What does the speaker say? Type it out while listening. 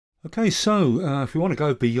Okay, so if we want to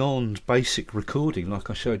go beyond basic recording,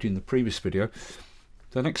 like I showed you in the previous video,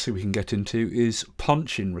 the next thing we can get into is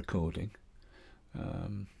punch-in recording,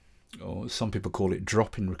 or some people call it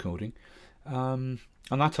drop-in recording, and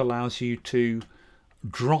that allows you to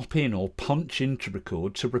drop in or punch in to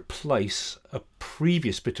record to replace a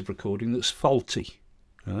previous bit of recording that's faulty.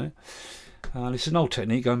 Right? And it's an old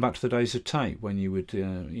technique going back to the days of tape, when you would,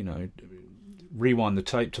 rewind the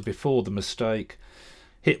tape to before the mistake,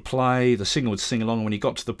 hit play, the singer would sing along, and when you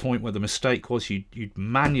got to the point where the mistake was, you'd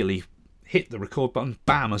manually hit the record button,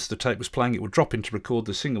 bam, as the tape was playing, it would drop into record,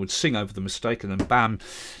 the singer would sing over the mistake, and then bam,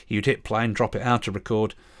 you'd hit play and drop it out of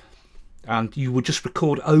record, and you would just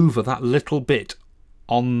record over that little bit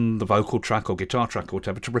on the vocal track or guitar track or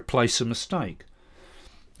whatever to replace a mistake.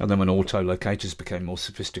 And then when auto-locators became more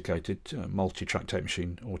sophisticated, multi-track tape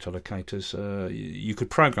machine auto-locators, you could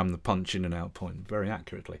program the punch in and out point very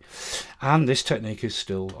accurately. And this technique is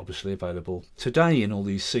still obviously available today in all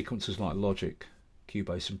these sequencers like Logic,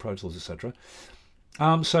 Cubase and Pro Tools, etc.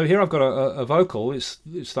 So here I've got a vocal, it's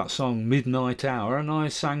that song Midnight Hour, and I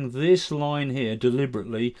sang this line here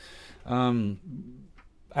deliberately out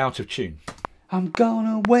of tune. I'm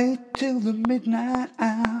gonna wait till the midnight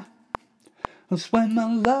hour, that's when my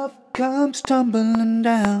love comes tumbling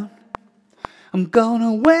down. I'm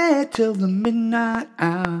gonna wait till the midnight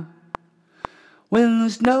hour, when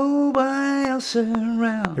there's nobody else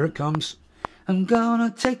around. Here it comes. I'm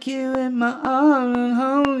gonna take you in my arms and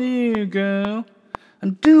hold you, girl,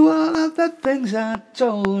 and do all of the things I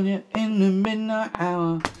told you in the midnight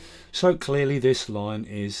hour. So clearly this line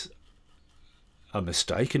is a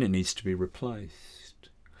mistake and it needs to be replaced.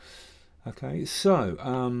 Okay, so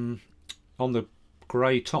on the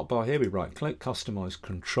grey top bar here, we right click, customize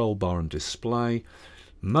control bar and display,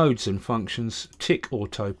 modes and functions, tick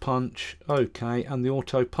auto punch, OK, and the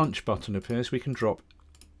auto punch button appears. We can drop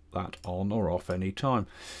that on or off any time.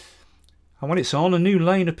 And when it's on, a new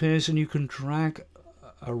lane appears and you can drag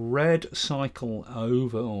a red cycle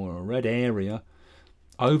over, or a red area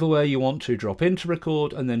over where you want to drop into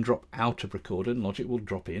record and then drop out of record, and Logic will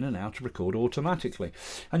drop in and out of record automatically.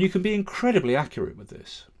 And you can be incredibly accurate with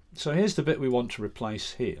this. So here's the bit we want to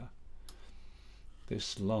replace here,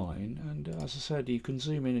 this line, and as I said, you can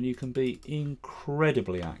zoom in and you can be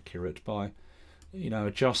incredibly accurate by,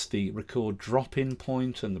 adjust the record drop in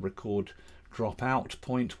point and the record drop out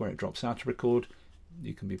point where it drops out of record.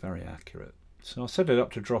 You can be very accurate. So I'll set it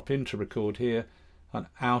up to drop into record here and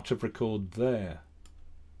out of record there.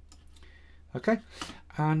 Okay,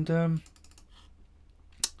 and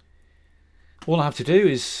all I have to do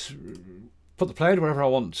is put the player wherever I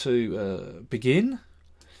want to begin,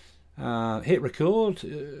 hit record,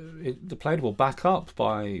 the player will back up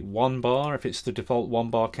by 1 bar if it's the default 1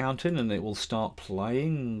 bar counting, and it will start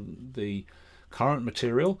playing the current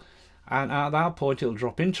material, and at that point it'll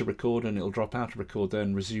drop into record and it'll drop out of record,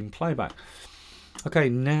 then resume playback. Okay,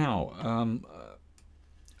 now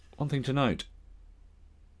one thing to note,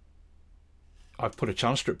 I've put a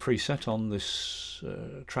channel strip preset on this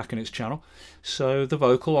track in its channel, so the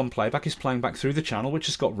vocal on playback is playing back through the channel, which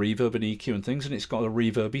has got reverb and EQ and things, and it's got a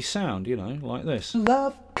reverby sound, like this.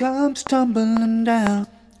 Love comes tumbling down.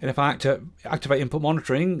 And if I activate input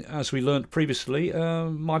monitoring, as we learnt previously,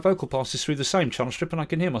 my vocal passes through the same channel strip and I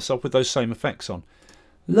can hear myself with those same effects on.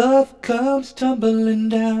 Love comes tumbling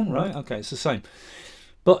down. Right, okay, it's the same.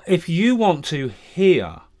 But if you want to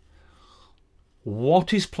hear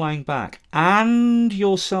what is playing back and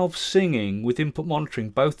yourself singing with input monitoring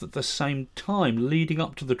both at the same time leading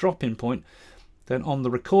up to the drop-in point, then on the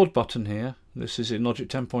record button here, this is in Logic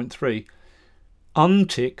 10.3,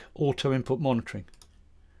 untick auto input monitoring.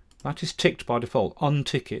 That is ticked by default.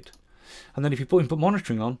 Untick it, and then if you put input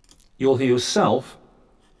monitoring on, you'll hear yourself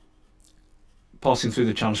passing through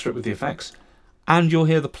the channel strip with the effects, and you'll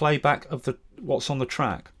hear the playback of what's on the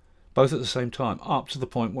track, both at the same time, up to the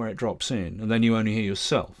point where it drops in, and then you only hear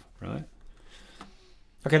yourself, right?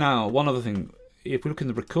 Okay, now one other thing, if we look in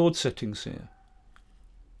the record settings here,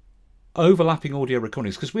 overlapping audio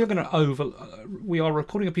recordings, because we are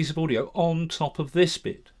recording a piece of audio on top of this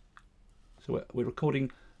bit, so we're recording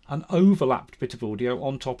an overlapped bit of audio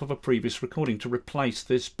on top of a previous recording to replace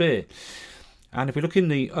this bit. And if we look in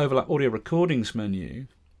the overlap audio recordings menu,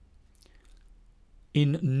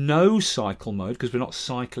 in no cycle mode, because we're not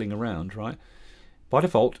cycling around, right? By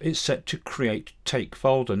default, it's set to create take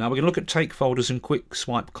folder. Now we're going to look at take folders and quick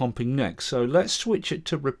swipe comping next. So let's switch it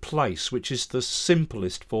to replace, which is the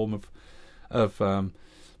simplest form of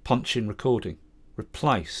punch-in recording.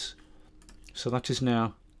 Replace. So that is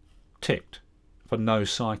now ticked for no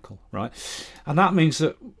cycle, right? And that means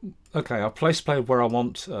that, okay, I'll place play where I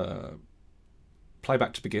want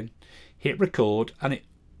playback to begin, hit record, and it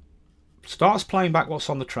starts playing back what's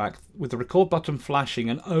on the track with the record button flashing,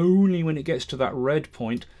 and only when it gets to that red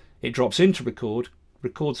point it drops into record,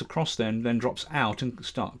 records across then drops out and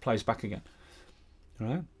plays back again. All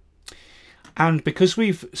right? And because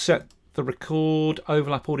we've set the record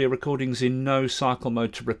overlap audio recordings in no cycle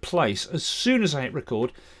mode to replace, as soon as I hit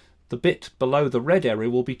record, the bit below the red area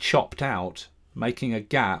will be chopped out, making a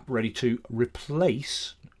gap ready to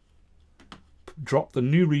replace, drop the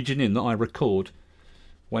new region in that I record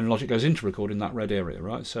when Logic goes into record in that red area,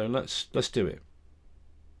 right? So let's do it.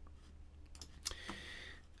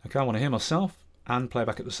 Okay, I want to hear myself and play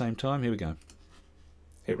back at the same time. Here we go.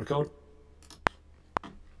 Hit record.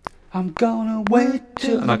 I'm gonna wait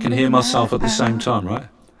till, and I can hear myself at the same time, right?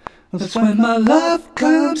 That's when my love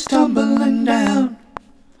comes tumbling down.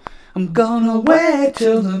 I'm gonna wait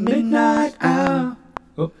till the midnight hour,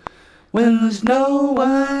 when there's no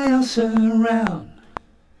one else around.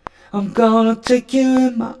 I'm gonna take you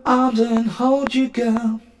in my arms and hold you,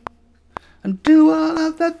 girl, and do all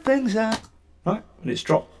of the things I... Right, and it's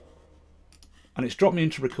dropped. And it's dropped me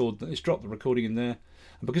into record. It's dropped the recording in there.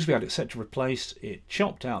 And because we had it set to replace, it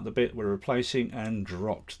chopped out the bit we're replacing and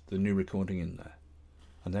dropped the new recording in there.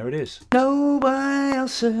 And there it is. No one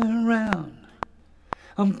else around.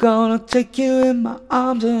 I'm gonna take you in my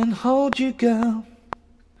arms and hold you, girl,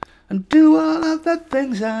 and do all of the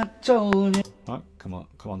things I told you. Right, come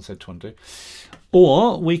on, said to undo.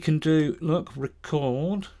 Or we can do, look,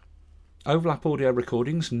 record, overlap audio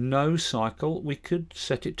recordings, no cycle. We could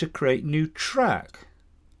set it to create new track.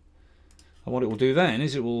 And what it will do then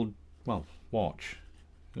is it will, well, watch.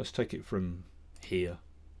 Let's take it from here.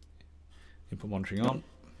 Input monitoring on.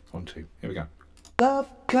 1, 2, here we go. Love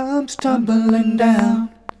comes tumbling down.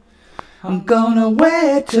 I'm gonna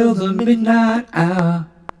wait till the midnight hour,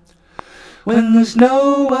 when there's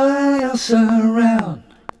no one else around.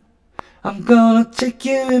 I'm gonna take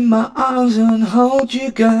you in my arms and hold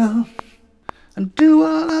you, girl, and do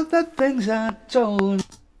all of the things I told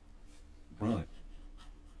you. Right.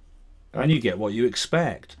 And you get what you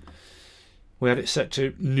expect. We had it set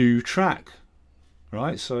to new track,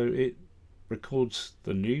 right? So it records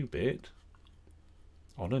the new bit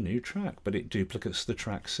on a new track, but it duplicates the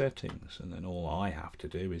track settings, and then all I have to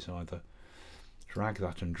do is either drag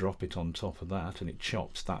that and drop it on top of that, and it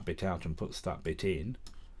chops that bit out and puts that bit in.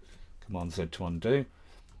 Command Z to undo.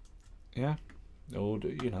 Yeah, or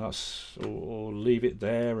you know, that's, or leave it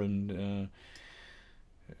there and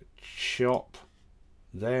chop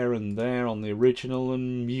there and there on the original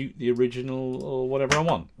and mute the original, or whatever I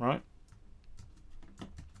want, right?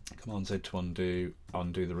 Command Z to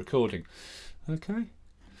undo the recording. Okay.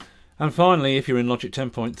 And finally, if you're in Logic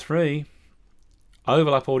 10.3,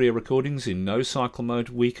 overlap audio recordings in no cycle mode,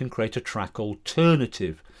 we can create a track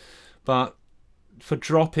alternative. But for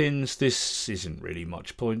drop-ins, this isn't really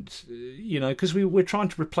much point, you know, because we're trying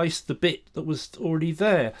to replace the bit that was already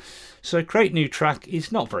there. So create new track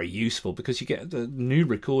is not very useful, because you get the new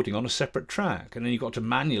recording on a separate track, and then you've got to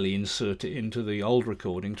manually insert it into the old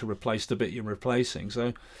recording to replace the bit you're replacing. So,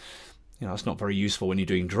 you know, it's not very useful when you're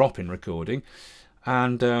doing drop-in recording.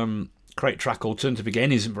 And create track alternative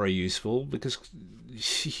again isn't very useful, because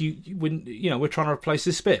we're trying to replace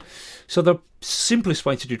this bit. So the simplest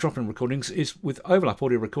way to do drop-in recordings is with overlap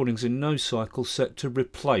audio recordings in no cycle set to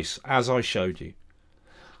replace, as I showed you.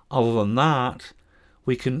 Other than that,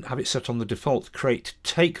 we can have it set on the default create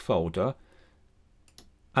take folder,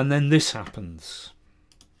 and then this happens.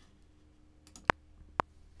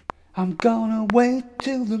 I'm gonna wait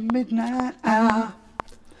till the midnight hour,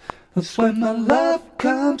 that's when my love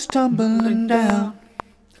comes tumbling down.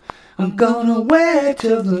 I'm gonna wait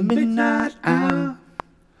till the midnight hour,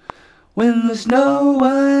 when there's no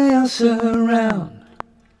one else around.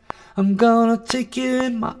 I'm gonna take you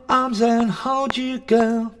in my arms and hold you,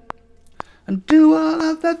 girl, and do all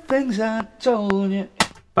of the things I told you.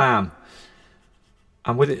 Bam!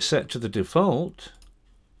 And with it set to the default,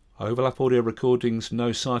 overlap audio recordings,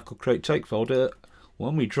 no cycle, create take folder,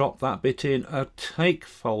 when we drop that bit in, a take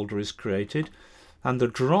folder is created, and the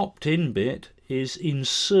dropped in bit is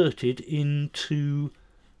inserted into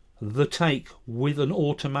the take with an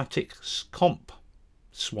automatic comp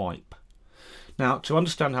swipe. Now, to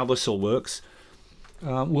understand how this all works,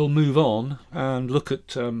 we'll move on and look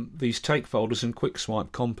at these take folders and quick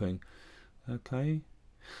swipe comping. Okay,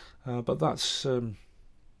 but that's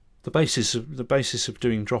the basis of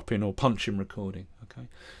doing drop-in or punch-in recording. Okay,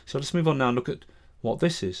 so let's move on now and look at what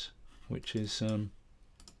this is, which is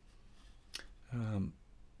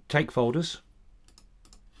take folders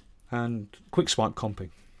and quick swipe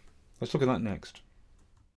comping. Let's look at that next.